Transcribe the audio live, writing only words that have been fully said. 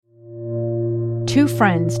Two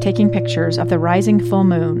friends taking pictures of the rising full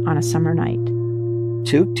moon on a summer night.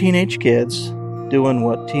 Two teenage kids doing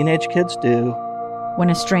what teenage kids do. When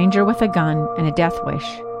a stranger with a gun and a death wish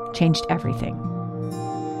changed everything.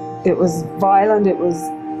 It was violent, it was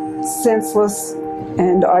senseless,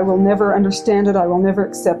 and I will never understand it, I will never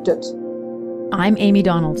accept it. I'm Amy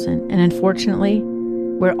Donaldson, and unfortunately,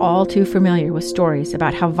 we're all too familiar with stories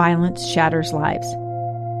about how violence shatters lives.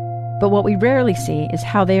 But what we rarely see is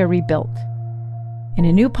how they are rebuilt. In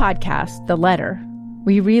a new podcast, The Letter,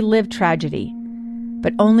 we relive tragedy,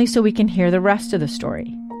 but only so we can hear the rest of the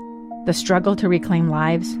story. The struggle to reclaim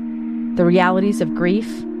lives, the realities of grief,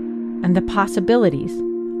 and the possibilities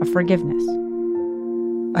of forgiveness.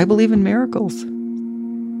 I believe in miracles.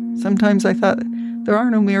 Sometimes I thought, there are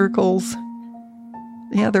no miracles.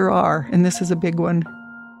 Yeah, there are, and this is a big one.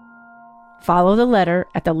 Follow The Letter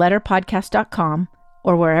at theletterpodcast.com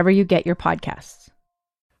or wherever you get your podcasts.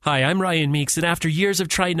 Hi, I'm Ryan Meeks, and after years of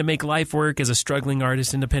trying to make life work as a struggling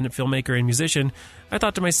artist, independent filmmaker, and musician, I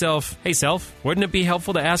thought to myself, hey self, wouldn't it be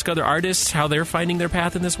helpful to ask other artists how they're finding their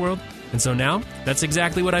path in this world? And so now, that's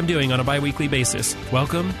exactly what I'm doing on a bi-weekly basis.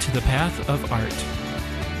 Welcome to the Path of Art.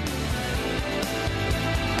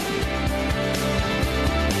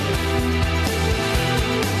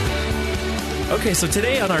 Okay, so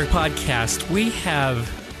today on our podcast, we have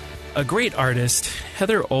a great artist,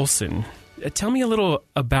 Heather Olsen. Tell me a little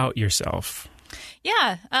about yourself.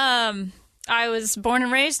 Yeah, I was born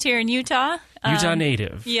and raised here in Utah. Utah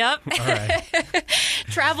native. Yep. All right.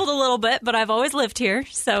 Traveled a little bit, but I've always lived here.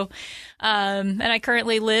 So, and I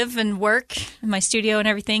currently live and work in my studio and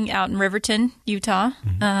everything out in Riverton, Utah.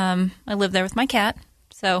 Mm-hmm. I live there with my cat.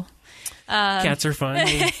 So. Cats are fun.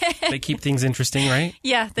 They keep things interesting, right?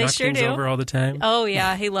 Yeah, they Knock sure things do. Over all the time. Oh,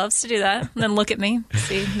 yeah. He loves to do that. And then look at me,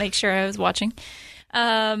 make sure I was watching.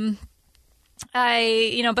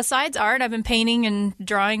 Besides art, I've been painting and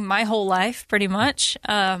drawing my whole life, pretty much.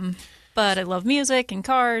 But I love music and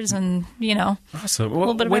cars and, awesome. A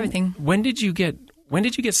little bit of everything. When did you get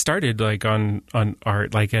started, like, on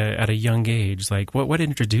art, like, at a young age? Like, what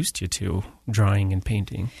introduced you to drawing and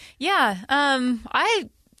painting? Yeah, I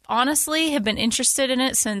honestly have been interested in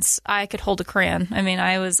it since I could hold a crayon. I mean,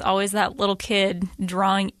 I was always that little kid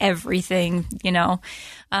drawing everything,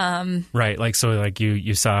 Right,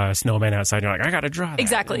 you saw a snowman outside and you're like, I got to draw that.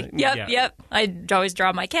 Exactly. Yep. I'd always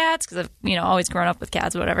draw my cats because I've, always grown up with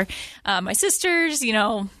cats or whatever. My sisters,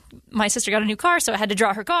 my sister got a new car, so I had to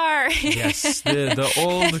draw her car. Yes, the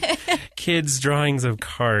old kids' drawings of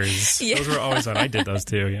cars. Yeah. Those were always on. I did those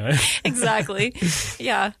too, yeah. Exactly,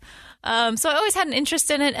 yeah. So I always had an interest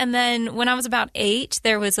in it. And then when I was about 8,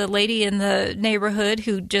 there was a lady in the neighborhood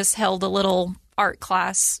who just held a little art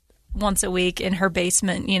class once a week in her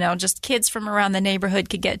basement. Just kids from around the neighborhood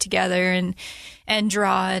could get together and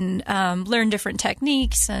draw and learn different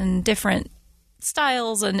techniques and different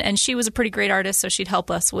styles. And she was a pretty great artist, so she'd help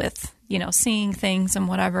us with, seeing things and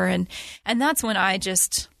whatever. And that's when I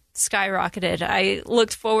just skyrocketed. I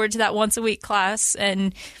looked forward to that once a week class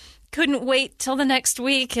and couldn't wait till the next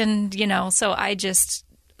week. And, so I just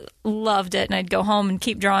loved it. And I'd go home and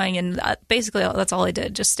keep drawing. And basically that's all I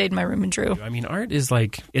did. Just stayed in my room and drew. I mean, art is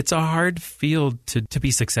it's a hard field to be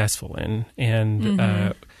successful in.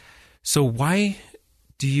 And so why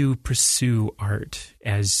do you pursue art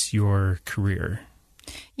as your career?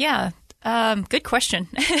 Yeah. Good question.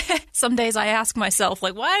 Some days I ask myself,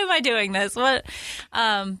 why am I doing this? What?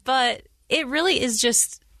 But it really is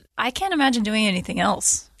just, I can't imagine doing anything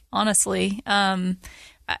else. Honestly,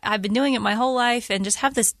 I've been doing it my whole life and just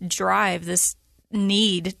have this drive, this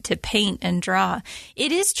need to paint and draw.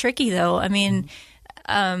 It is tricky, though. I mean,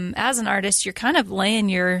 as an artist, you're kind of laying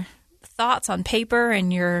your thoughts on paper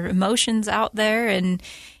and your emotions out there, and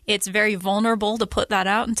it's very vulnerable to put that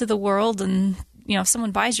out into the world. And, if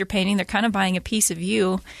someone buys your painting, they're kind of buying a piece of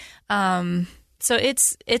you. So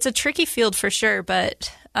it's a tricky field for sure,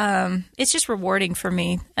 but it's just rewarding for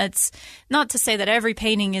me. It's not to say that every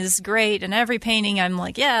painting is great, and every painting I'm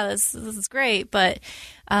like, yeah, this is great, but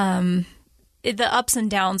the ups and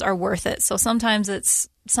downs are worth it. So sometimes it's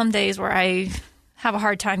some days where I have a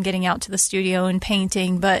hard time getting out to the studio and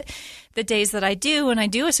painting, but the days that I do, and I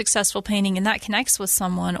do a successful painting and that connects with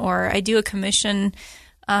someone, or I do a commission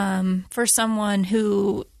for someone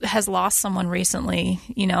who has lost someone recently,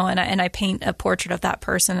 and I paint a portrait of that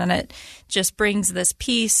person, and it just brings this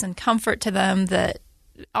peace and comfort to them, that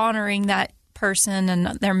honoring that person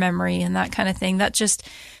and their memory and that kind of thing, that just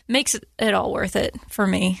makes it all worth it for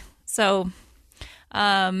me. So,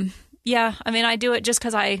 yeah, I mean, I do it just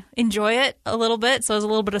because I enjoy it a little bit. So there's a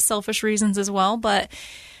little bit of selfish reasons as well, but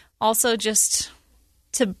also just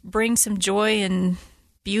to bring some joy and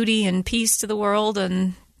beauty and peace to the world,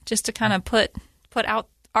 and just to kind of put out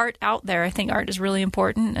art out there. I think art is really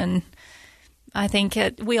important, and I think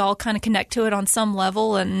we all kind of connect to it on some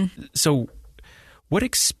level. And so, what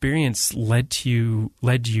experience led you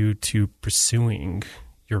to pursuing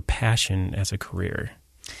your passion as a career?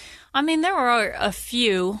 I mean, there were a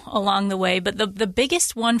few along the way, but the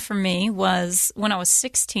biggest one for me was when I was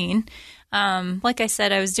 16. Like I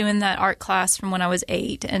said, I was doing that art class from when I was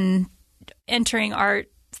 8 and entering art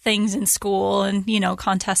things in school and,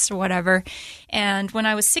 contests or whatever. And when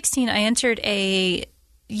I was 16, I entered a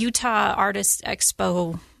Utah Artist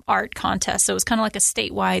Expo art contest. So it was kind of like a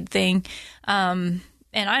statewide thing. And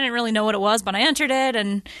I didn't really know what it was, but I entered it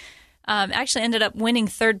and actually ended up winning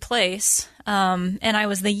 3rd place. And I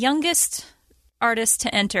was the youngest artist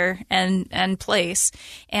to enter and place.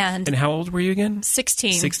 And how old were you again?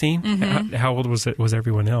 16. 16? Mm-hmm. How old was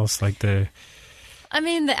everyone else? The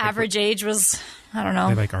average age was, I don't know.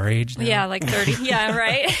 They're like our age now? Yeah, like 30. Yeah,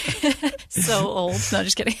 right? So old. No,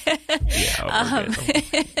 just kidding. Yeah,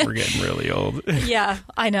 we're getting really old. Yeah,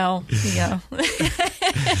 I know. Yeah.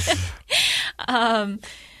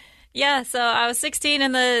 Yeah, so I was 16,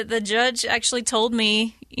 and the judge actually told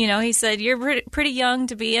me, he said, you're pretty young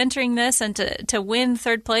to be entering this, and to win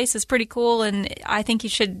 3rd place is pretty cool, and I think you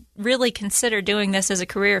should really consider doing this as a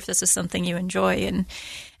career if this is something you enjoy. And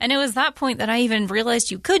it was that point that I even realized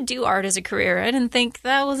you could do art as a career. I didn't think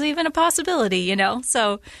that was even a possibility,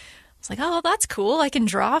 So I was like, oh, that's cool. I can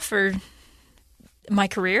draw for my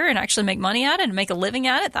career and actually make money at it and make a living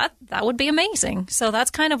at it. That would be amazing. So that's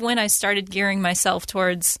kind of when I started gearing myself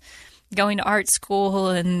towards going to art school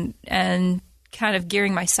and kind of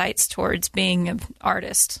gearing my sights towards being an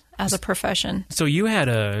artist as a profession. So you had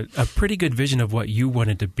a pretty good vision of what you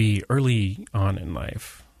wanted to be early on in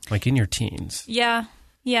life, like in your teens. Yeah.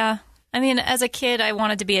 I mean, as a kid, I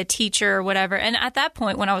wanted to be a teacher or whatever. And at that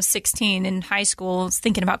point, when I was 16 in high school, I was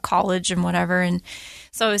thinking about college and whatever. And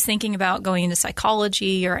so I was thinking about going into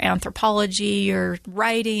psychology or anthropology or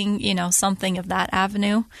writing, something of that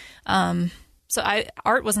avenue. So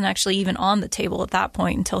art wasn't actually even on the table at that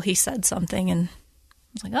point until he said something. And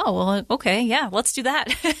I was like, oh, well, okay, yeah, let's do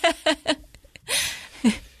that.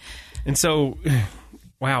 And so,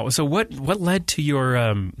 wow. So what led to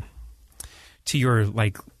your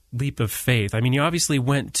leap of faith? I mean, you obviously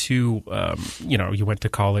went to, you went to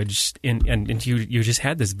college and you just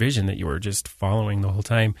had this vision that you were just following the whole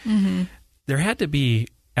time. Mm-hmm. There had to be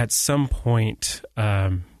at some point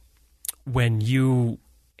when you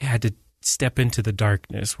had to step into the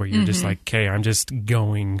darkness where you're just like, okay, I'm just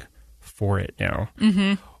going for it now.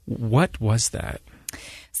 Mm-hmm. What was that?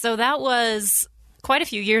 So that was quite a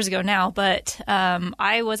few years ago now, but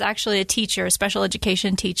I was actually a teacher, a special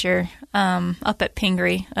education teacher up at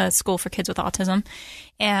Pingree, a school for kids with autism.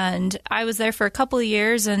 And I was there for a couple of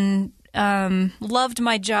years and loved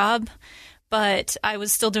my job, but I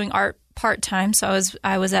was still doing art part-time. So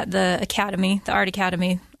I was at the academy, the art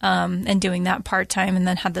academy, and doing that part-time, and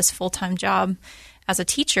then had this full-time job as a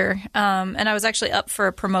teacher. And I was actually up for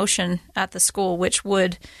a promotion at the school, which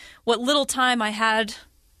what little time I had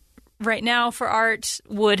right now for art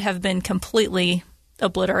would have been completely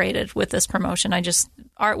obliterated with this promotion.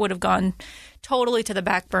 Art would have gone totally to the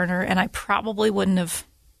back burner, and I probably wouldn't have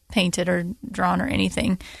painted or drawn or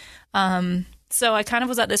anything. So I kind of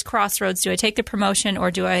was at this crossroads. Do I take the promotion or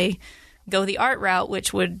do I go the art route,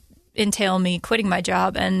 which would entail me quitting my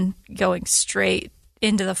job and going straight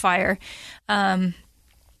into the fire? And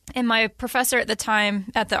my professor at the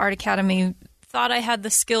time at the art academy thought I had the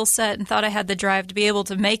skill set and thought I had the drive to be able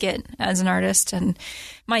to make it as an artist. And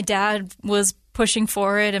my dad was pushing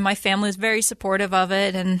for it, and my family was very supportive of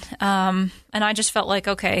it. And I just felt like,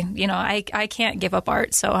 okay, I can't give up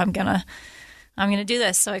art, so I'm gonna do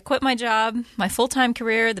this. So I quit my job, my full-time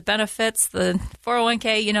career, the benefits, the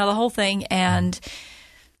 401k, the whole thing, and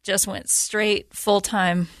just went straight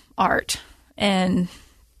full-time art. And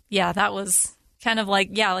yeah, that was kind of like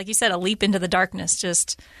you said, a leap into the darkness.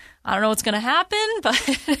 Just, I don't know what's going to happen,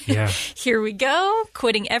 but yeah. Here we go,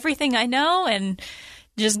 quitting everything I know and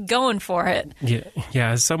just going for it. Yeah.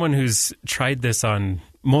 As someone who's tried this on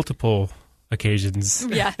multiple occasions,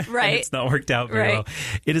 yeah, right, and it's not worked out very well.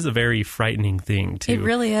 It is a very frightening thing to. It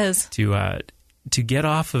really is to get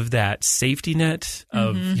off of that safety net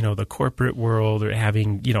of the corporate world, or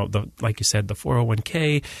having like you said, the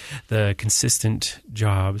 401k, the consistent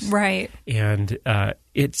jobs, right? And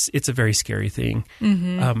it's a very scary thing.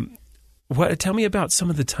 Mm-hmm. Tell me about some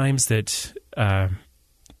of the times that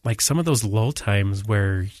like some of those lull times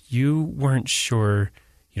where you weren't sure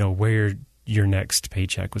where your next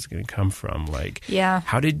paycheck was going to come from. Like, yeah,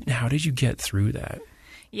 how did you get through that?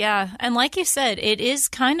 Yeah. And like you said, it is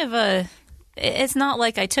kind of it's not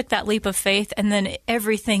like I took that leap of faith and then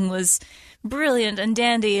everything was brilliant and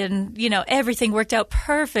dandy and, everything worked out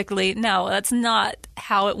perfectly. No, that's not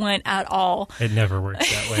how it went at all. It never works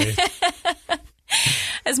that way.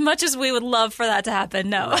 As much as we would love for that to happen,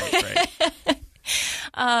 no. Right.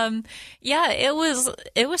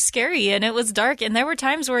 It was scary and it was dark. And there were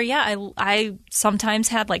times where, I sometimes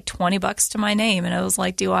had like $20 to my name. And I was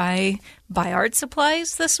like, do I buy art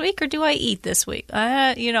supplies this week or do I eat this week?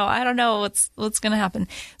 I don't know what's going to happen.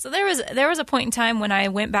 So there was a point in time when I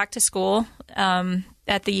went back to school,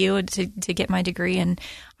 at the U to get my degree, and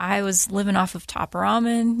I was living off of top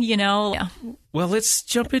ramen, Yeah. Well, let's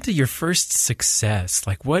jump into your first success.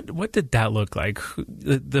 Like, what did that look like?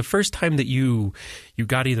 The first time that you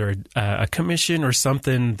got either a commission or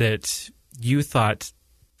something that you thought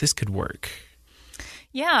this could work?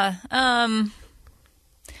 Yeah,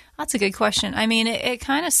 that's a good question. I mean, it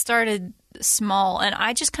kind of started small, and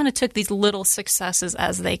I just kind of took these little successes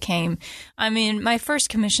as they came. I mean, my first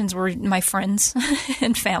commissions were my friends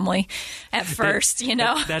and family at first,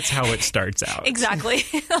 That's how it starts out. Exactly.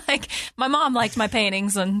 Like, my mom liked my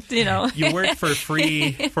paintings and, You work for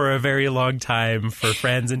free for a very long time for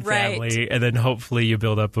friends and family, Right. and then hopefully you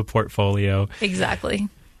build up a portfolio. Exactly.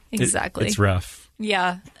 It's rough.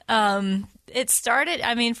 Yeah. It started,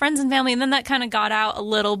 friends and family, and then that kind of got out a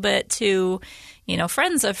little bit to,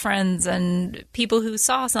 friends of friends and people who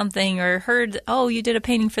saw something or heard, oh, you did a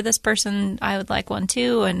painting for this person, I would like one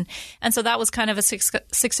too. And so that was kind of a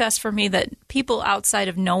success for me, that people outside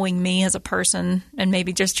of knowing me as a person and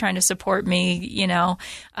maybe just trying to support me,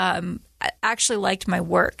 actually liked my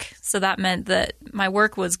work. So that meant that my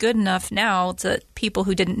work was good enough now that people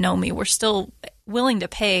who didn't know me were still willing to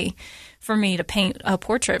pay for me to paint a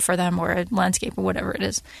portrait for them or a landscape or whatever it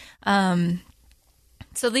is.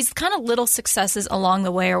 So these kind of little successes along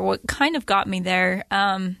the way are what kind of got me there.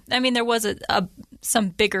 There was some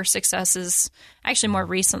bigger successes actually more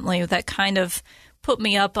recently that kind of put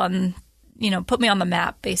me up on, put me on the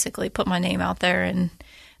map, basically, put my name out there,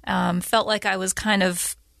 and felt like I was kind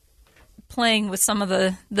of playing with some of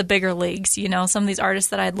the bigger leagues, some of these artists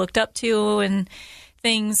that I had looked up to and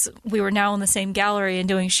things. We were now in the same gallery and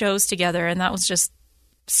doing shows together, and that was just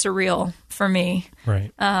surreal for me.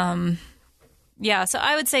 Right. So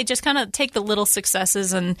I would say just kind of take the little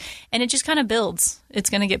successes and it just kind of builds. It's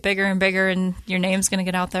going to get bigger and bigger, and your name's going to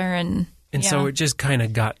get out there. And so it just kind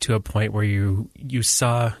of got to a point where you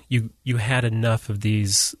saw you had enough of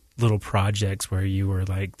these little projects where you were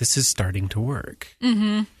like, this is starting to work.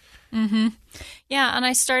 Mm-hmm. Mm-hmm. Yeah, and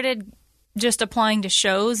I started just applying to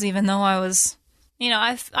shows, even though I was,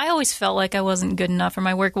 I always felt like I wasn't good enough or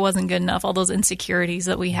my work wasn't good enough, all those insecurities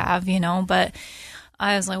that we have, but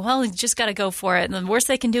I was like, well, you just got to go for it. And the worst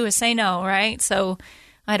they can do is say no, right? So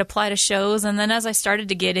I'd apply to shows. And then as I started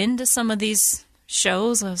to get into some of these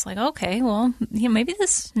shows, I was like, okay, well, maybe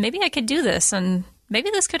I could do this, and maybe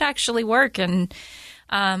this could actually work. And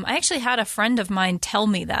I actually had a friend of mine tell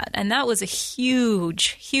me that, and that was a huge,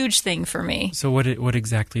 huge thing for me. So what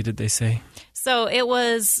exactly did they say? So it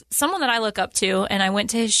was someone that I look up to, and I went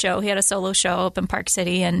to his show. He had a solo show up in Park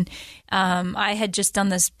City, and I had just done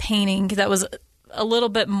this painting that was a little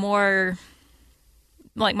bit more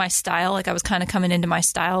like my style. Like I was kind of coming into my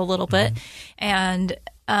style a little bit, and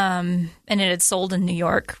it had sold in New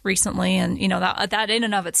York recently, and that in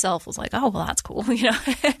and of itself was like, oh well, that's cool,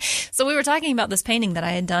 So we were talking about this painting that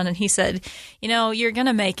I had done, and he said, you're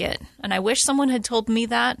gonna make it, and I wish someone had told me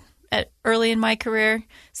that early in my career.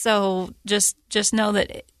 So just know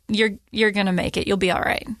that you're gonna make it. You'll be all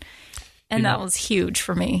right. And that was huge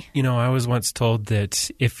for me. I was once told that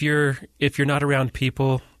if you're not around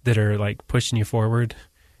people that are like pushing you forward,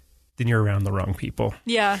 then you're around the wrong people.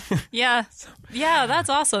 Yeah. Yeah. Yeah, that's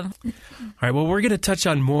awesome. All right, well, we're going to touch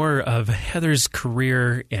on more of Heather's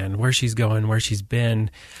career and where she's going, where she's been,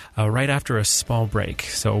 right after a small break.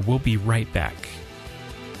 So we'll be right back.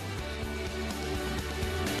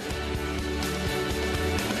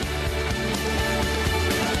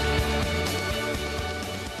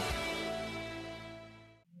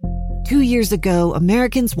 Two years ago,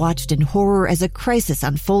 Americans watched in horror as a crisis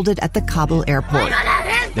unfolded at the Kabul airport.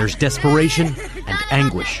 There's desperation and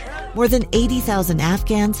anguish. More than 80,000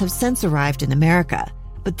 Afghans have since arrived in America,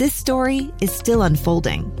 but this story is still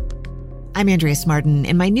unfolding. I'm Andrea Smartin.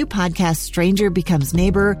 In my new podcast, Stranger Becomes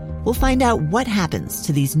Neighbor, we'll find out what happens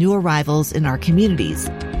to these new arrivals in our communities.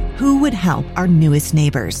 Who would help our newest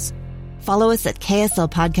neighbors? Follow us at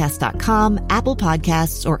kslpodcast.com, Apple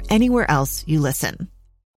Podcasts, or anywhere else you listen.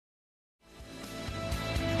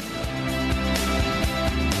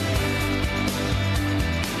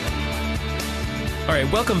 All right,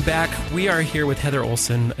 welcome back. We are here with Heather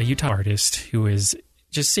Olsen, a Utah artist who is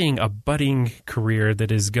just seeing a budding career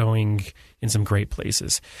that is going in some great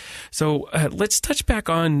places. So let's touch back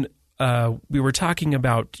on, we were talking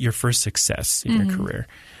about your first success in your career.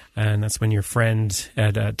 And that's when your friend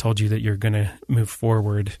had told you that you're going to move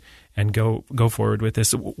forward and go forward with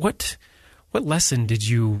this. What lesson did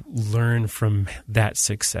you learn from that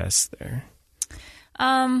success there?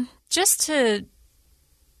 Just to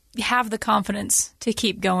have the confidence to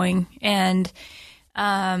keep going. And,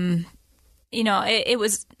 it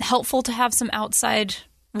was helpful to have some outside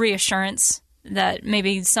reassurance that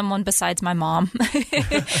maybe someone besides my mom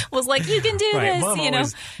was like, you can do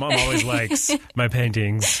this, Mom always likes my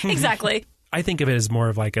paintings. Exactly. I think of it as more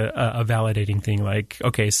of like a validating thing. Like,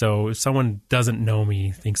 okay, so if someone doesn't know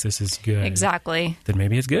me, thinks this is good. Exactly. Then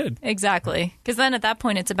maybe it's good. Exactly. Because then at that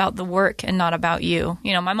point, it's about the work and not about you.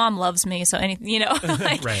 My mom loves me, so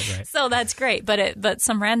right. So that's great. But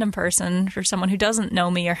some random person or someone who doesn't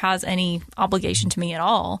know me or has any obligation to me at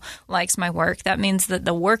all likes my work. That means that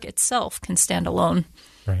the work itself can stand alone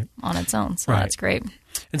on its own. So that's great.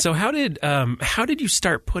 And so how did you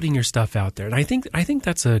start putting your stuff out there? And I think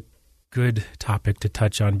that's a good topic to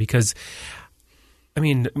touch on, because I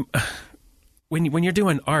mean, when you're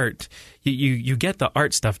doing art, you get the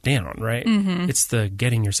art stuff down, right? Mm-hmm. It's the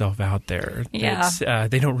getting yourself out there. Yeah.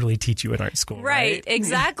 They don't really teach you in art school, right?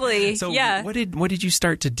 Exactly. So yeah. What did you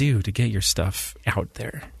start to do to get your stuff out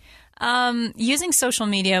there? Using social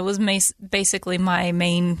media was basically my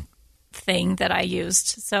main thing that I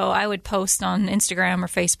used. So I would post on Instagram or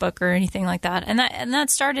Facebook or anything like that. And that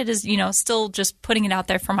started as, still just putting it out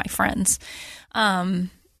there for my friends. And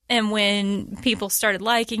when people started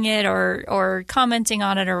liking it or commenting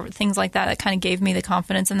on it or things like that, it kind of gave me the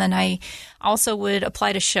confidence. And then I also would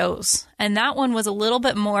apply to shows. And that one was a little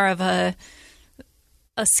bit more of a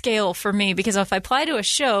scale for me, because if I apply to a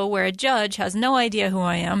show where a judge has no idea who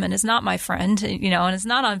I am and is not my friend, and is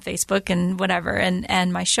not on Facebook and whatever,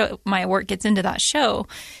 and my work gets into that show,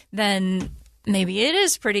 then maybe it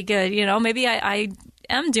is pretty good. Maybe I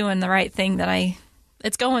am doing the right thing,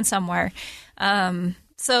 it's going somewhere.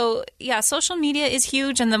 So yeah, social media is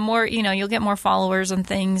huge, and the more, you'll get more followers and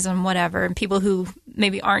things and whatever, and people who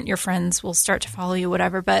maybe aren't your friends will start to follow you,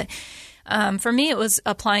 whatever. But for me, it was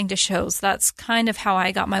applying to shows. That's kind of how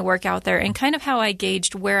I got my work out there, and kind of how I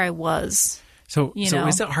gauged where I was. So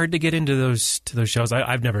is it hard to get into those shows?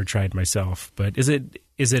 I've never tried myself, but is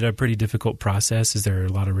it a pretty difficult process? Is there a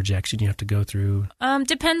lot of rejection you have to go through?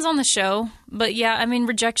 Depends on the show, but yeah, I mean,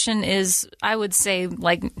 rejection is, I would say,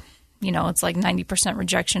 like, it's like 90%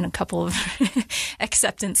 rejection, a couple of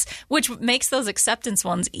acceptance, which makes those acceptance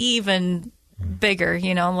ones even bigger,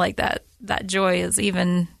 like that joy is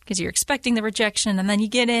even, because you're expecting the rejection and then you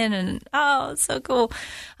get in and, oh, it's so cool.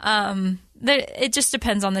 It just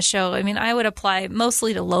depends on the show. I mean, I would apply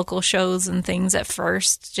mostly to local shows and things at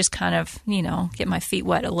first, just kind of, get my feet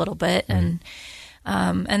wet a little bit, and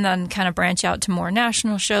then kind of branch out to more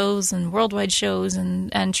national shows and worldwide shows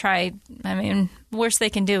and try. I mean, worst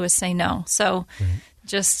they can do is say no. So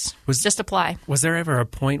just apply. Was there ever a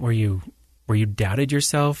point where you doubted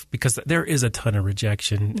yourself? Because there is a ton of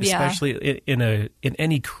rejection, especially in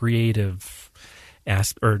any creative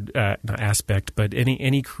not aspect, but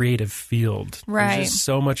any creative field. Right. There's just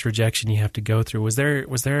so much rejection you have to go through. Was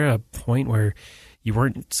there a point where you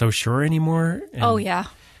weren't so sure anymore? Oh yeah,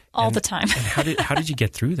 all the time. And how did you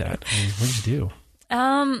get through that? I mean, what did you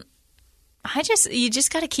do? You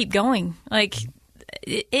just got to keep going. Like,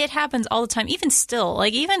 it happens all the time. Even still,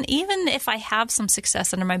 like even if I have some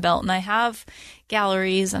success under my belt and I have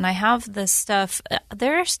galleries and I have this stuff,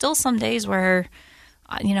 there are still some days where,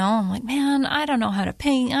 I'm like, man, I don't know how to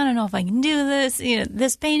paint. I don't know if I can do this.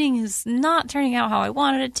 This painting is not turning out how I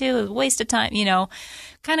wanted it to. It was a waste of time.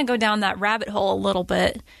 Kind of go down that rabbit hole a little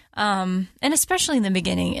bit. And especially in the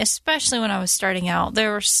beginning, especially when I was starting out,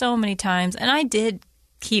 there were so many times, and I did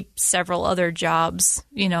keep several other jobs,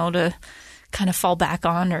 to kind of fall back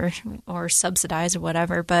on or subsidize or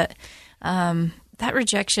whatever. But that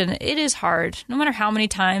rejection, it is hard. No matter how many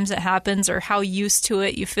times it happens or how used to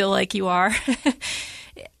it you feel like you are.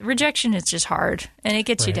 Rejection is just hard, and it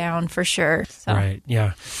gets you down for sure. So. Right,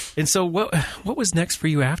 yeah. And so what was next for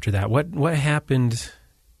you after that? What happened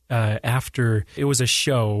after it was a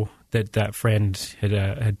show that friend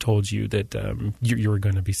had told you that you were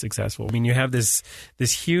going to be successful? I mean, you have this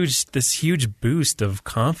huge boost of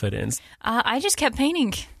confidence. I just kept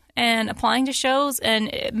painting and applying to shows,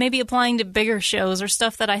 and maybe applying to bigger shows or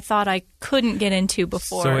stuff that I thought I couldn't get into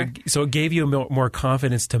before. So it gave you more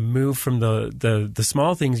confidence to move from the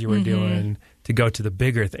small things you were doing to go to the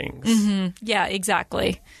bigger things. Yeah,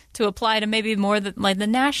 exactly. To apply to maybe more like the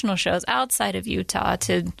national shows outside of Utah,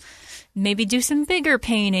 to maybe do some bigger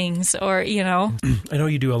paintings, or I know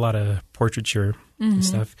you do a lot of portraiture and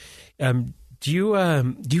stuff. Do you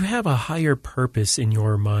have a higher purpose in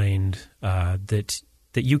your mind that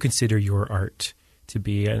you consider your art to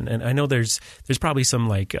be? And I know there's probably some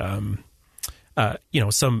like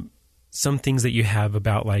some things that you have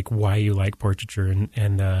about like why you like portraiture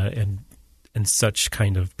and such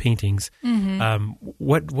kind of paintings.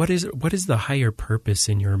 What is the higher purpose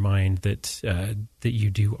in your mind that you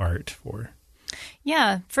do art for?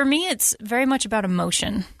 Yeah, for me, it's very much about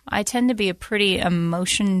emotion. I tend to be a pretty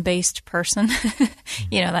emotion-based person,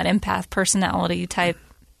 that empath personality type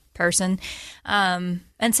person. And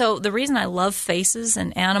so the reason I love faces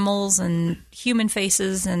and animals and human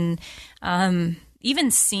faces and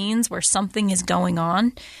even scenes where something is going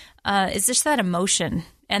on is just that emotion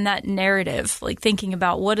and that narrative, like thinking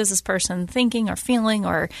about what is this person thinking or feeling,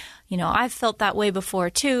 or, I've felt that way before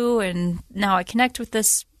too, and now I connect with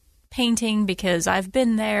this painting because I've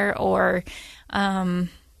been there, or,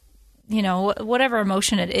 whatever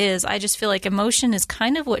emotion it is. I just feel like emotion is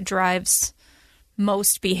kind of what drives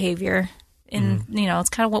most behavior. It's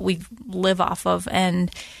kind of what we live off of. And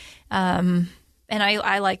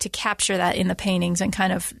I like to capture that in the paintings and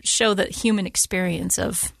kind of show the human experience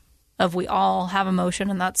of we all have emotion,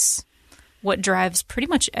 and that's what drives pretty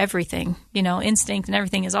much everything. Instinct and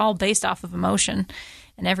everything is all based off of emotion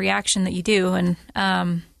and every action that you do. And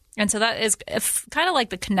so that is kind of like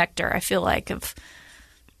the connector, I feel like, of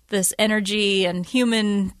this energy and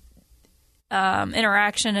human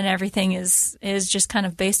interaction, and everything is just kind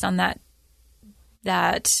of based on that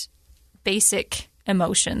basic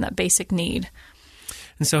emotion, that basic need.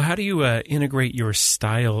 And so how do you integrate your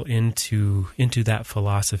style into that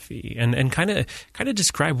philosophy, and kind of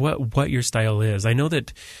describe what your style is? I know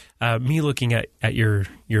that me looking at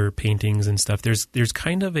your paintings and stuff, there's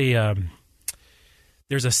kind of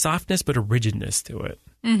there's a softness but a rigidness to it.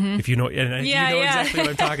 If you know, exactly what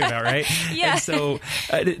I'm talking about, right? Yeah. And so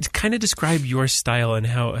kind of describe your style and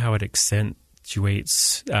how it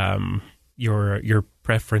accentuates your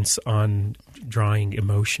preference on drawing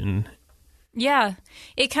emotion. Yeah,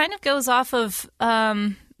 it kind of goes off of,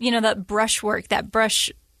 that brushwork,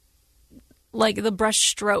 like the brush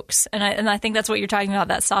strokes. And I think that's what you're talking about,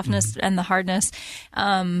 that softness and the hardness.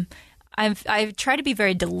 I've tried to be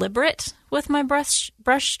very deliberate with my brush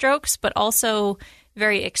strokes, but also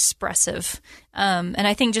very expressive. And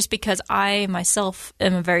I think just because I myself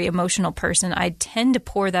am a very emotional person, I tend to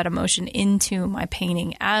pour that emotion into my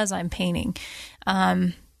painting as I'm painting.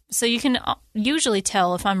 So you can usually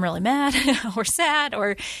tell if I'm really mad or sad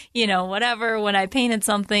or, whatever, when I painted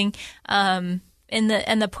something. And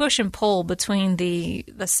the push and pull between the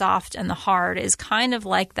soft and the hard is kind of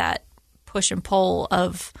like that push and pull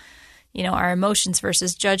of, our emotions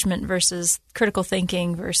versus judgment versus critical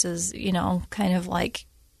thinking versus, kind of like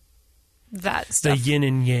that stuff. The yin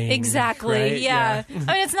and yang. Exactly. Right? Yeah. I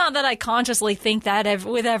mean, it's not that I consciously think that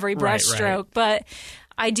with every brush stroke, but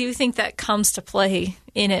I do think that comes to play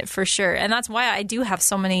in it for sure. And that's why I do have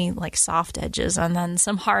so many like soft edges and then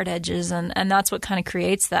some hard edges. And that's what kind of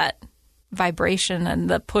creates that vibration and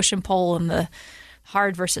the push and pull and the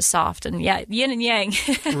hard versus soft. And yeah, yin and yang.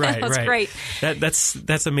 Right, That's right. great.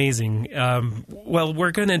 That's amazing. Well,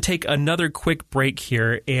 we're going to take another quick break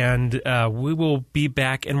here, and we will be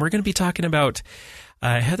back, and we're going to be talking about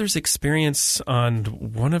Heather's experience on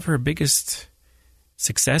one of her biggest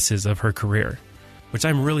successes of her career, which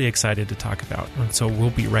I'm really excited to talk about. And so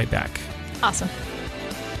we'll be right back. Awesome.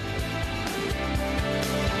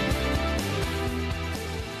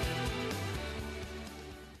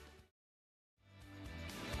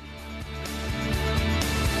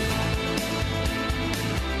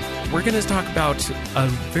 We're going to talk about a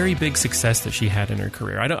very big success that she had in her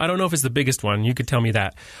career. I don't know if it's the biggest one. You could tell me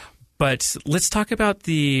that. But let's talk about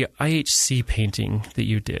the IHC painting that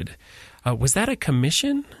you did. Was that a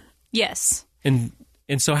commission? Yes. And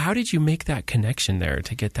so how did you make that connection there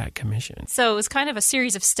to get that commission? So it was kind of a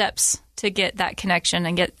series of steps to get that connection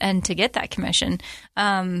and to get that commission.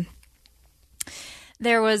 There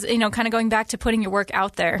was, kind of going back to putting your work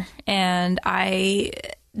out there. And I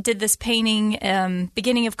did this painting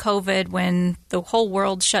beginning of COVID when the whole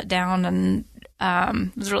world shut down, and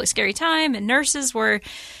it was a really scary time, and nurses were,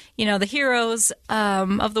 the heroes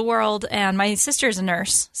of the world, and my sister's a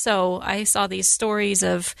nurse. So I saw these stories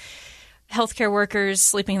of healthcare workers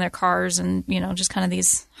sleeping in their cars and, just kind of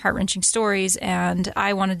these heart-wrenching stories, and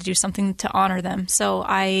I wanted to do something to honor them. So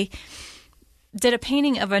I did a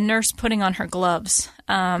painting of a nurse putting on her gloves,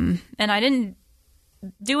 and I didn't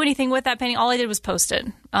do anything with that painting. All I did was post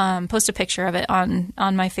a picture of it on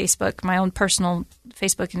my Facebook, my own personal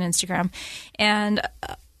Facebook and Instagram. And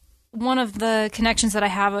one of the connections that I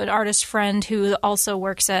have, an artist friend who also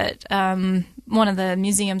works at one of the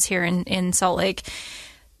museums here in Salt Lake,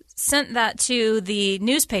 sent that to the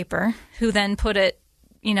newspaper, who then put it,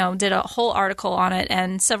 did a whole article on it,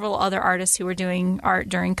 and several other artists who were doing art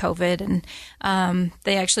during COVID. And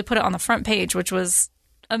they actually put it on the front page, which was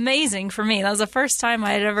amazing for me. That was the first time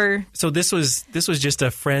I had ever... So this was just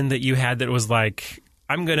a friend that you had that was like,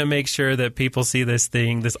 I'm going to make sure that people see this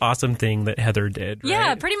awesome thing that Heather did, right?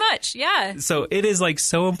 Yeah, pretty much, yeah. So it is like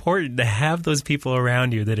so important to have those people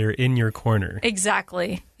around you that are in your corner.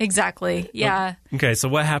 Exactly, yeah. Okay, so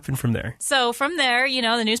what happened from there? So from there,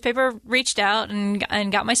 the newspaper reached out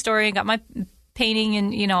and got my story and got my painting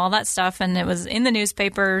and, all that stuff. And it was in the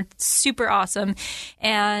newspaper, super awesome.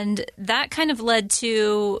 And that kind of led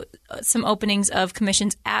to some openings of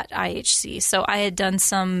commissions at IHC. So I had done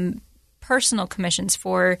some personal commissions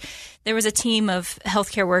there was a team of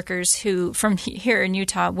healthcare workers who from here in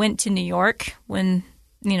Utah went to New York when,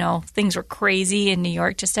 things were crazy in New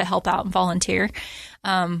York, just to help out and volunteer,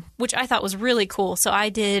 which I thought was really cool. So I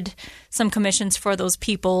did some commissions for those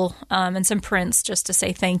people and some prints just to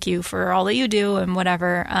say thank you for all that you do and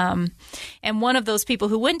whatever. And one of those people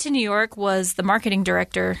who went to New York was the marketing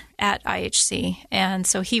director at IHC. And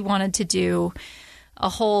so he wanted to do a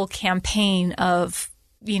whole campaign of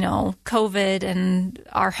COVID and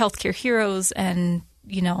our healthcare heroes, and,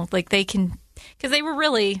 they can, because they were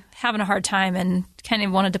really having a hard time, and kind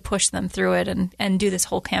of wanted to push them through it and do this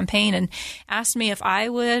whole campaign, and asked me if I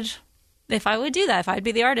would do that, if I'd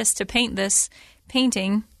be the artist to paint this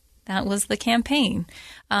painting. That was the campaign.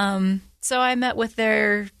 So I met with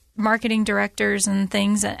their marketing directors and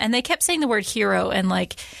things, and they kept saying the word hero and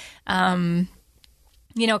kind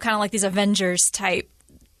of like these Avengers type,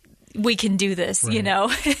 we can do this, right.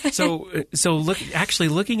 So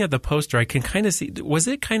looking at the poster, I can kind of see, was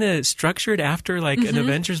it kind of structured after like an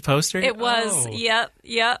Avengers poster? It was. Oh.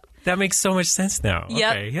 Yep. That makes so much sense now.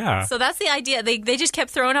 Yep. Okay, yeah. So that's the idea. They just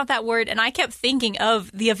kept throwing out that word, and I kept thinking of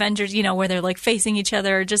the Avengers, where they're like facing each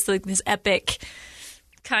other, just like this epic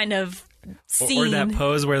kind of scene. Or that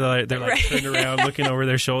pose where they're like right. turned around looking over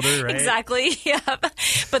their shoulder, right? Exactly, yeah.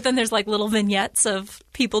 But then there's like little vignettes of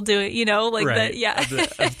people doing, like right. that, yeah.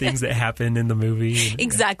 of things that happen in the movie.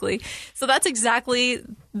 Exactly. Yeah. So that's exactly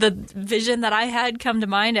the vision that I had come to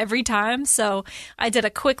mind every time. So I did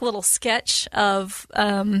a quick little sketch of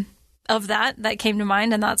that came to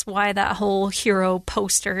mind, and that's why that whole hero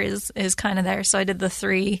poster is kind of there. So I did the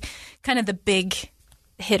three, kind of the big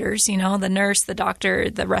hitters, the nurse, the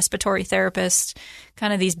doctor, the respiratory therapist,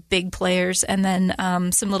 kind of these big players, and then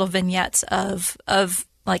some little vignettes of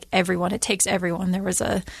like everyone. It takes everyone. There was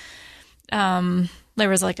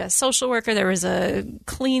like a social worker, there was a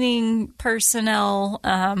cleaning personnel,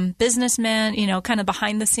 businessman, kind of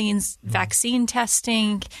behind the scenes, vaccine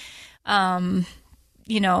testing,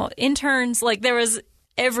 interns. Like there was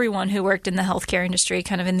everyone who worked in the healthcare industry,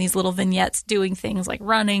 kind of in these little vignettes, doing things like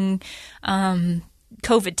running,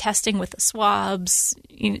 COVID testing with the swabs,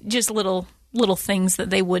 just little things that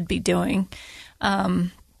they would be doing.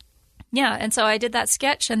 And so I did that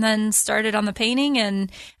sketch and then started on the painting, and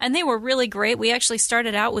they were really great. We actually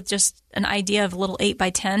started out with just an idea of a little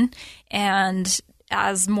 8x10, and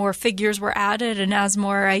as more figures were added and as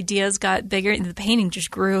more ideas got bigger, the painting just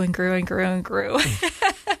grew and grew and grew and grew.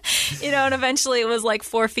 And eventually it was like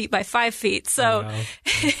 4 feet by 5 feet. So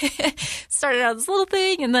started out this little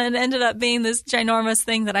thing and then ended up being this ginormous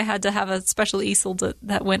thing that I had to have a special easel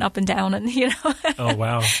that went up and down, and Oh,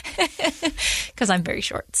 wow. Because I'm very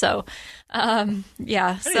short. So, I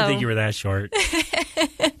didn't think you were that short.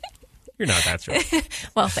 You're not that short.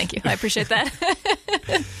 Well, thank you. I appreciate that.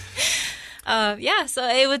 So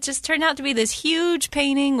it would just turn out to be this huge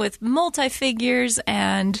painting with multi-figures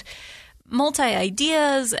and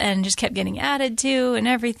multi-ideas, and just kept getting added to and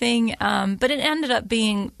everything. But it ended up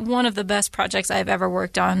being one of the best projects I've ever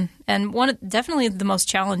worked on, and definitely the most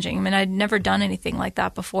challenging. I mean, I'd never done anything like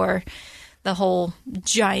that before. The whole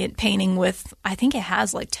giant painting with, I think it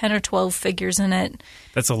has like 10 or 12 figures in it.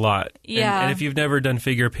 That's a lot. Yeah. And if you've never done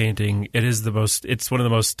figure painting, it's one of the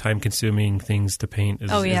most time consuming things to paint is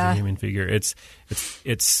a human figure. It's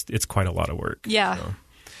quite a lot of work. Yeah.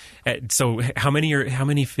 So how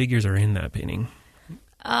many figures are in that painting?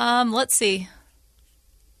 Let's see.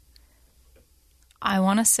 I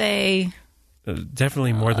want to say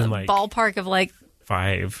definitely more than like ballpark of like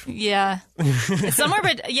 5. Yeah. It's somewhere,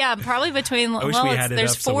 but probably between.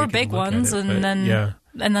 There's 4 big ones, and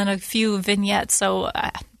then a few vignettes. So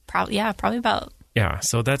probably about Yeah,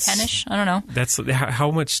 so that's 10-ish. I don't know. That's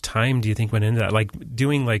how much time do you think went into that? Like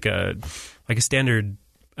doing like a standard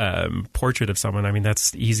portrait of someone. I mean,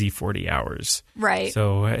 that's easy 40 hours. Right.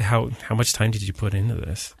 So how much time did you put into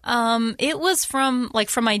this? It was from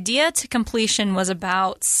idea to completion was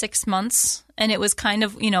about 6 months, and it was kind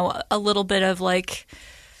of, a little bit of like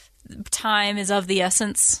time is of the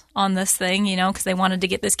essence on this thing, because they wanted to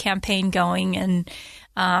get this campaign going, and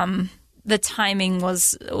the timing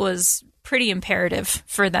was pretty imperative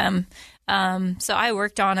for them. So I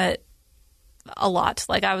worked on it a lot.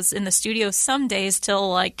 Like I was in the studio some days till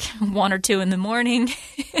like 1 or 2 in the morning,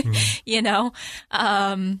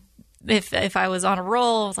 If I was on a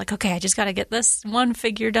roll, I was like, okay, I just got to get this one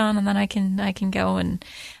figure done, and then I can go. And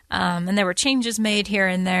there were changes made here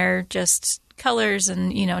and there, just colors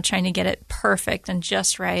and, trying to get it perfect and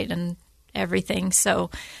just right and everything. So,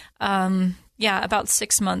 about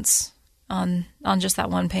 6 months on just that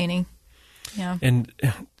one painting. Yeah. And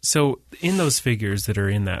so in those figures that are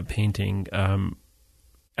in that painting,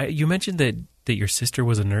 you mentioned that your sister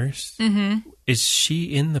was a nurse. Mm-hmm. Is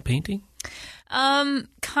she in the painting?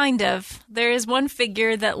 Kind of. There is one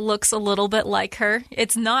figure that looks a little bit like her.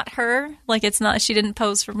 It's not her. Like she didn't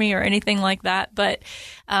pose for me or anything like that, but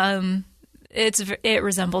it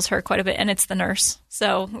resembles her quite a bit, and it's the nurse.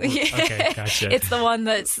 So okay, gotcha. It's the one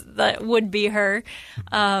that would be her.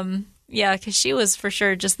 Because she was for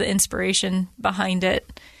sure just the inspiration behind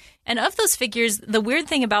it. And of those figures, the weird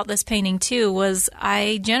thing about this painting too was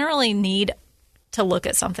I generally need to look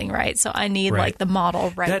at something right. So I need like the model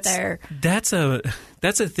there. That's a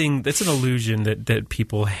thing. That's an illusion that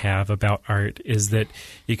people have about art, is that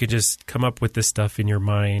you could just come up with this stuff in your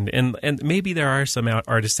mind. And maybe there are some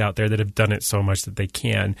artists out there that have done it so much that they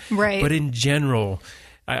can. Right. But in general,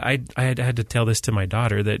 I had to tell this to my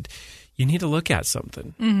daughter that you need to look at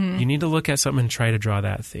something. Mm-hmm. You need to look at something and try to draw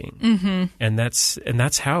that thing. Mm-hmm. And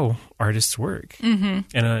that's how artists work. Mm-hmm.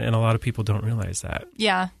 And a lot of people don't realize that.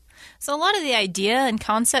 Yeah. So a lot of the idea and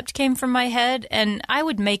concept came from my head, and I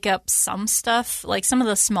would make up some stuff. Like some of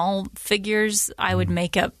the small figures, I would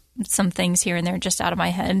make up some things here and there just out of my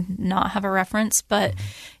head, not have a reference. But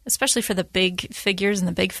especially for the big figures and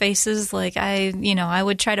the big faces, like I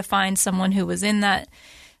would try to find someone who was in that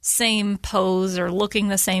same pose or looking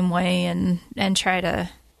the same way and try to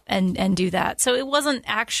and do that. So it wasn't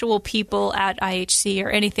actual people at IHC or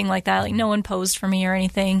anything like that. Like no one posed for me or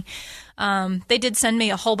anything. They did send me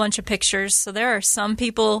a whole bunch of pictures. So there are some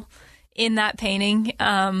people in that painting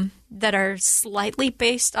that are slightly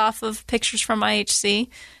based off of pictures from IHC.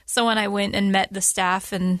 So when I went and met the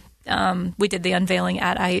staff and we did the unveiling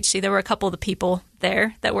at IHC, there were a couple of the people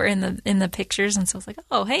there that were in the pictures, and so I was like,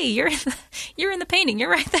 "Oh, hey, you're in the painting.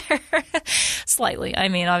 You're right there." Slightly. I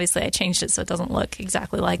mean, obviously, I changed it so it doesn't look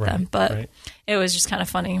exactly like them, but it was just kind of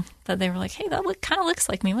funny that they were like, "Hey, that kind of looks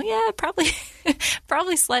like me." Well, yeah,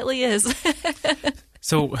 probably slightly is.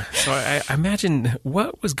 So I imagine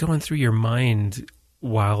what was going through your mind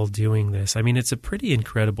while doing this. I mean, it's a pretty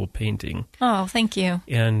incredible painting. Oh, thank you.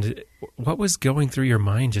 And what was going through your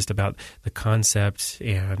mind just about the concept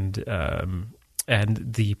and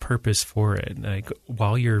the purpose for it, like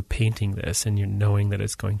while you're painting this and you're knowing that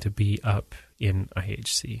it's going to be up in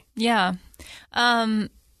IHC? Yeah.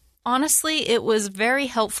 Honestly, it was very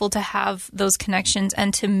helpful to have those connections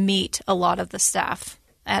and to meet a lot of the staff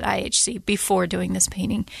at IHC before doing this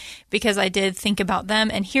painting, because I did think about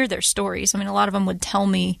them and hear their stories. I mean, a lot of them would tell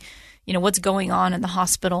me, what's going on in the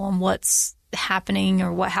hospital and what's happening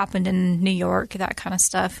or what happened in New York, that kind of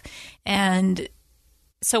stuff. And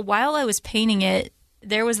so while I was painting it,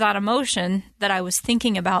 there was that emotion that I was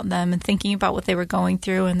thinking about them and thinking about what they were going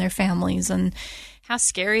through and their families and how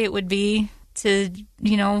scary it would be to,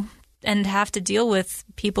 and have to deal with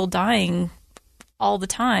people dying all the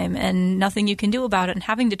time and nothing you can do about it, and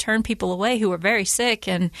having to turn people away who are very sick,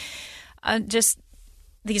 and just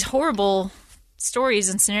these horrible stories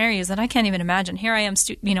and scenarios that I can't even imagine. Here I am,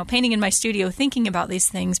 painting in my studio, thinking about these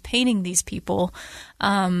things, painting these people.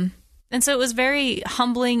 And so it was very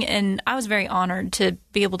humbling, and I was very honored to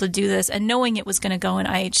be able to do this, and knowing it was going to go in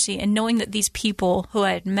IHC, and knowing that these people who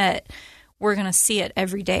I had met were going to see it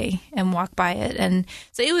every day and walk by it. And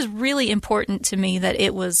so it was really important to me that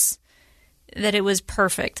it was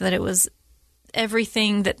perfect, that it was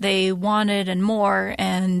everything that they wanted and more,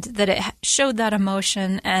 and that it showed that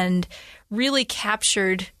emotion and really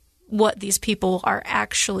captured what these people are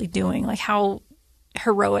actually doing, like how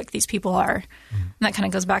heroic these people are. And that kind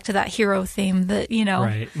of goes back to that hero theme that,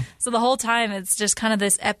 Right. So the whole time it's just kind of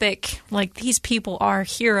this epic, like these people are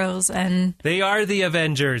heroes and they are the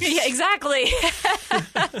Avengers. Yeah, exactly.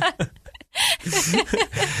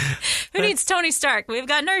 Who needs Tony Stark? We've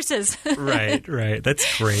got nurses. Right.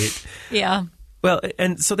 That's great. Yeah. Well,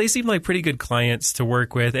 and so they seem like pretty good clients to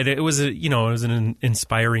work with, and it was an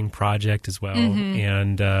inspiring project as well,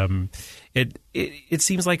 and it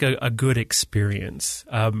seems like a good experience.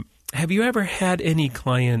 Have you ever had any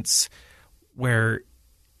clients where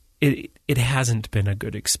it hasn't been a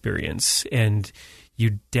good experience, and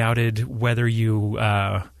you doubted whether you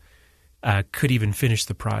could even finish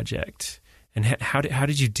the project? And how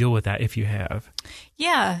did you deal with that, if you have?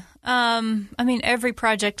 Yeah. I mean, every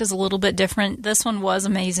project is a little bit different. This one was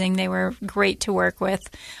amazing. They were great to work with.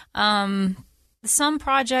 Some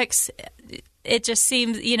projects, it just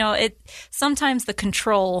seems, sometimes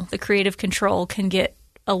the creative control can get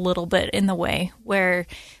a little bit in the way, where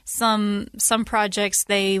some projects,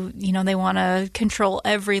 they want to control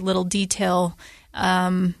every little detail,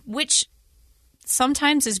 which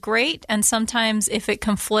sometimes is great, and sometimes if it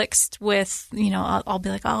conflicts with, I'll be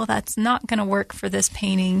like, oh, that's not going to work for this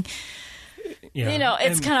painting. Yeah.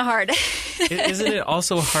 It's kind of hard. Isn't it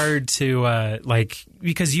also hard to,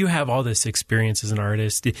 because you have all this experience as an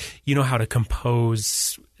artist, you know how to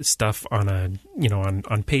compose stuff on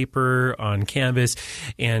on paper, on canvas,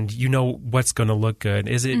 and you know what's going to look good.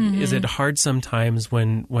 Is it hard sometimes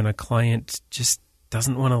when a client just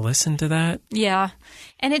doesn't want to listen to that? Yeah.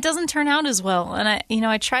 And it doesn't turn out as well. And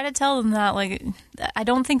I try to tell them that, like, I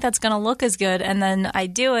don't think that's going to look as good. And then I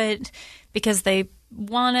do it because they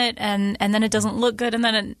want it, and then it doesn't look good. And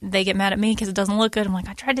then they get mad at me because it doesn't look good. I'm like,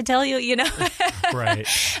 I tried to tell you, Right.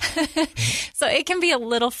 So it can be a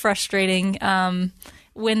little frustrating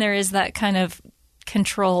when there is that kind of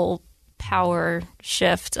control power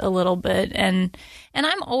shift a little bit, and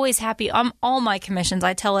I'm always happy on all my commissions.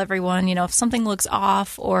 I tell everyone, if something looks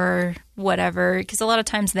off or whatever, because a lot of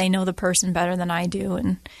times they know the person better than I do,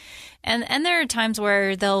 and there are times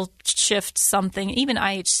where they'll shift something. Even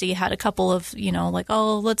IHC had a couple of,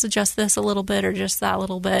 oh, let's adjust this a little bit or just that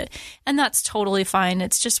little bit, and that's totally fine.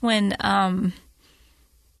 It's just when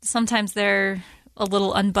sometimes they're a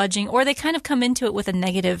little unbudging, or they kind of come into it with a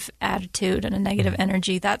negative attitude and a negative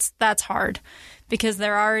energy. That's hard, because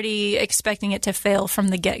they're already expecting it to fail from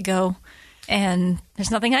the get-go, and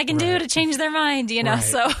there's nothing I can do to change their mind, Right.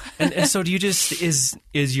 So and so do you just is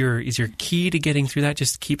your key to getting through that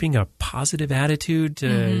just keeping a positive attitude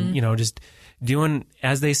to just doing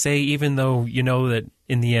as they say, even though that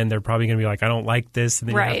in the end they're probably going to be like, I don't like this, and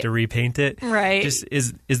then you have to repaint it. Right. Just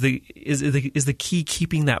is the key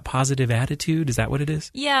keeping that positive attitude? Is that what it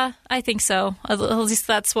is? Yeah, I think so. At least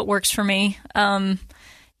that's what works for me.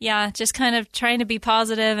 Just kind of trying to be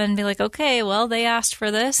positive and be like, okay, well, they asked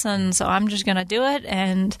for this, and so I'm just going to do it,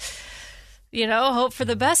 and hope for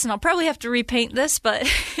the best. And I'll probably have to repaint this, but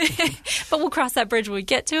but we'll cross that bridge when we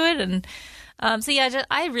get to it. And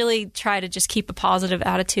I really try to just keep a positive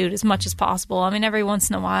attitude as much as possible. I mean, every once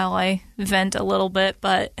in a while I vent a little bit,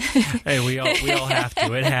 but hey, we all have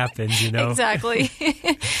to. It happens, Exactly.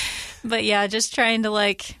 But yeah, just trying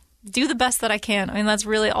to do the best that I can. I mean, that's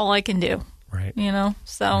really all I can do. Right.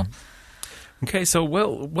 So. Okay, so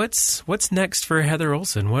what's next for Heather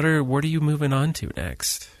Olsen? What are you moving on to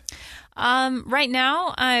next? Right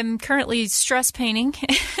now, I'm currently stress painting.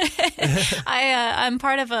 I'm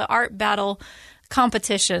part of an art battle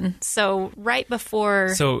competition. So right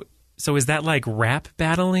before. So is that like rap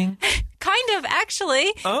battling? Kind of,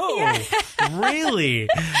 actually. Oh, yeah. Really?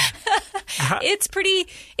 It's pretty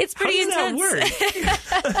intense. How does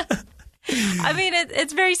that work? I mean,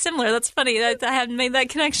 it's very similar. That's funny. I hadn't made that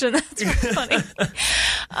connection. That's really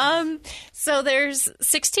funny. So there's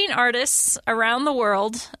 16 artists around the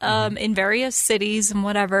world in various cities and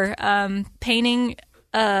whatever, painting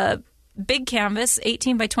a big canvas,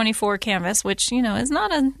 18 by 24 canvas, which, is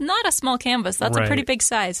not a small canvas. That's a pretty big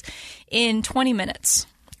size, in 20 minutes.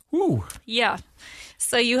 Ooh. Yeah.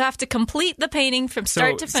 So you have to complete the painting from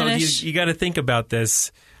start to finish. So you got to think about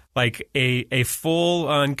this. Like a full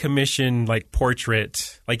on commission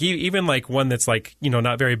portrait, even one that's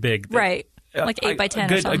not very big, right? Like 8 by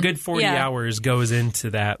 10. A good 40 hours goes into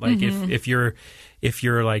that. If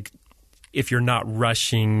you're not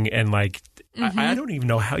rushing and I don't even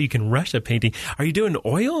know how you can rush a painting. Are you doing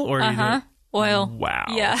oil or are you doing oil? Wow.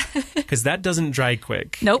 Yeah. Because that doesn't dry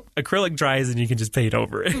quick. Nope. Acrylic dries and you can just paint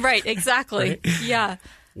over it. Right. Exactly. Right? Yeah.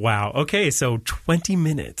 Wow. Okay. So 20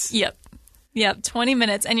 minutes. Yep, 20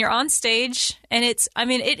 minutes, and you're on stage, and it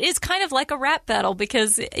is kind of like a rap battle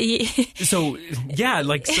because... So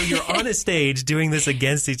you're on a stage doing this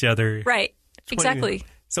against each other. Right, exactly. Minutes.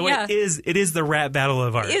 So yeah. It is the rap battle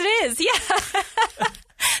of art. It is, yeah.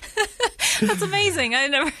 That's amazing. I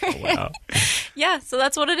never... Oh, wow. Yeah, so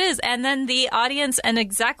that's what it is. And then the audience, and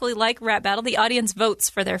exactly like Rap Battle, the audience votes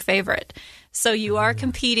for their favorite. So you are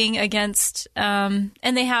competing against, and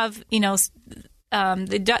they have, they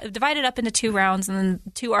divide it up into 2 rounds, and then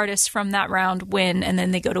 2 artists from that round win, and then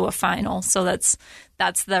they go to a final. So that's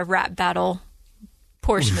the Rap Battle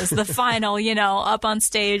portion, is the final, up on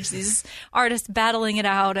stage, these artists battling it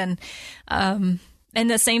out, and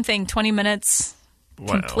the same thing, 20 minutes,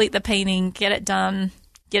 complete the painting, get it done,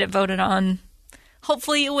 get it voted on.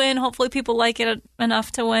 Hopefully you win. Hopefully people like it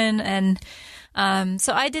enough to win. And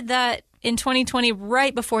so I did that in 2020,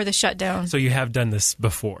 right before the shutdown. So you have done this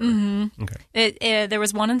before. Mm-hmm. Okay. There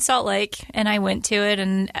was one in Salt Lake, and I went to it,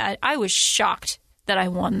 and I was shocked that I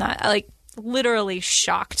won that. Literally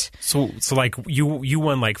shocked. So like you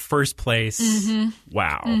won like first place. Mm-hmm.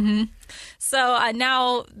 Wow. Mm-hmm. So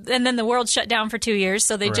now, and then the world shut down for 2 years,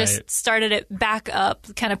 so they just started it back up,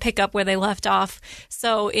 kind of pick up where they left off.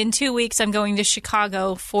 So in 2 weeks, I'm going to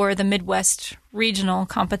Chicago for the Midwest regional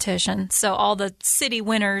competition. So all the city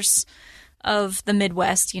winners of the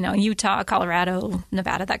Midwest, Utah, Colorado,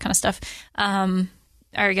 Nevada, that kind of stuff, are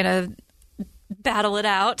going to battle it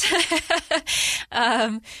out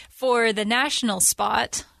for the national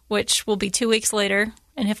spot, which will be 2 weeks later.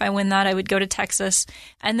 And if I win that, I would go to Texas.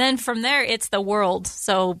 And then from there, it's the world.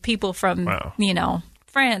 So people from,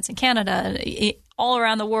 France and Canada, all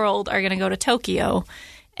around the world are going to go to Tokyo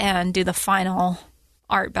and do the final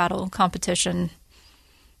art battle competition.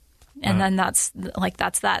 And then that's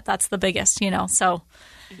the biggest, So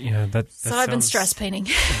yeah, so I've been stress painting.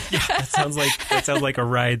 Yeah, that sounds like a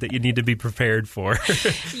ride that you need to be prepared for.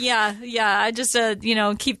 Yeah. I just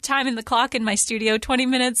keep timing the clock in my studio, 20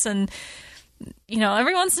 minutes, and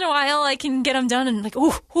every once in a while I can get them done and like,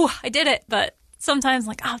 ooh, I did it. But sometimes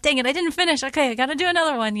like, oh, dang it, I didn't finish. Okay, I got to do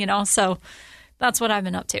another one. So that's what I've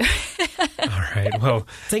been up to. All right. Well,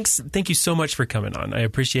 thank you so much for coming on. I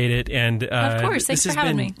appreciate it. And of course, thanks for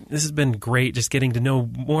having me. This has been great, just getting to know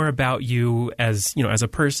more about you as a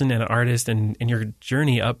person and an artist, and your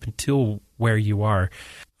journey up until where you are.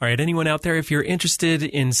 All right, anyone out there, if you're interested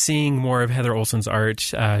in seeing more of Heather Olsen's art,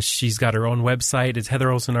 she's got her own website. It's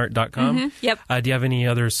heatherolsenart.com. Mm-hmm. Yep. Do you have any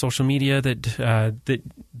other social media that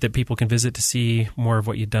people can visit to see more of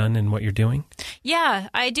what you've done and what you're doing? Yeah,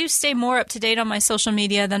 I do stay more up to date on my social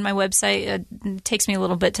media than my website. It takes me a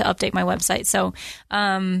little bit to update my website. So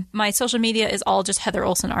my social media is all just Heather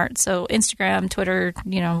Olsen Art. So Instagram, Twitter,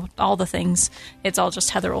 all the things. It's all just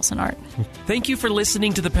Heather Olsen Art. Thank you for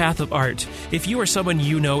listening to The Path of Art. If you are someone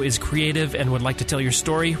is creative and would like to tell your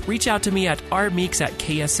story, reach out to me at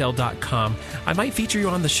rmeeks@ksl.com. I might feature you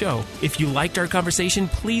on the show. If you liked our conversation,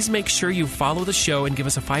 please make sure you follow the show and give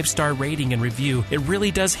us a 5-star rating and review. It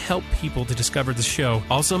really does help people to discover the show.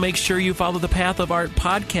 Also, make sure you follow the Path of Art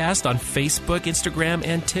podcast on Facebook, Instagram,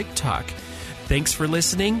 and TikTok. Thanks for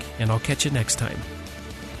listening, and I'll catch you next time.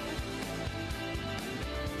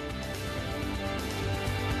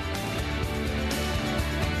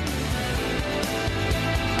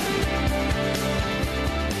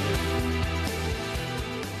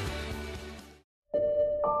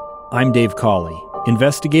 I'm Dave Cawley,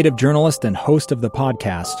 investigative journalist and host of the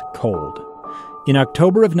podcast Cold. In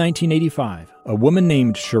October of 1985, a woman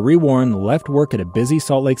named Cherie Warren left work at a busy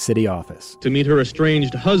Salt Lake City office to meet her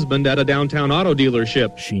estranged husband at a downtown auto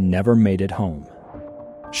dealership. She never made it home.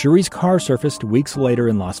 Cherie's car surfaced weeks later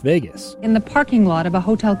in Las Vegas. In the parking lot of a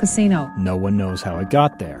hotel casino. No one knows how it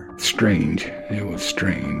got there. Strange. It was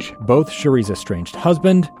strange. Both Cherie's estranged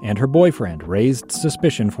husband and her boyfriend raised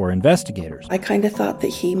suspicion for investigators. I kind of thought that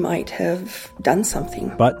he might have done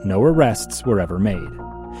something. But no arrests were ever made.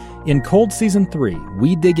 In Cold Season 3,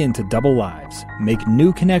 we dig into double lives, make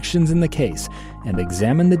new connections in the case, and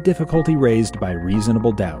examine the difficulty raised by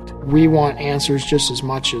reasonable doubt. We want answers just as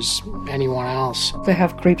much as anyone else. They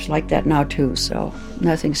have creeps like that now too, so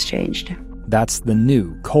nothing's changed. That's the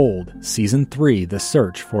new Cold Season 3, The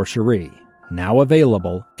Search for Cherie, now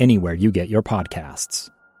available anywhere you get your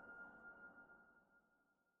podcasts.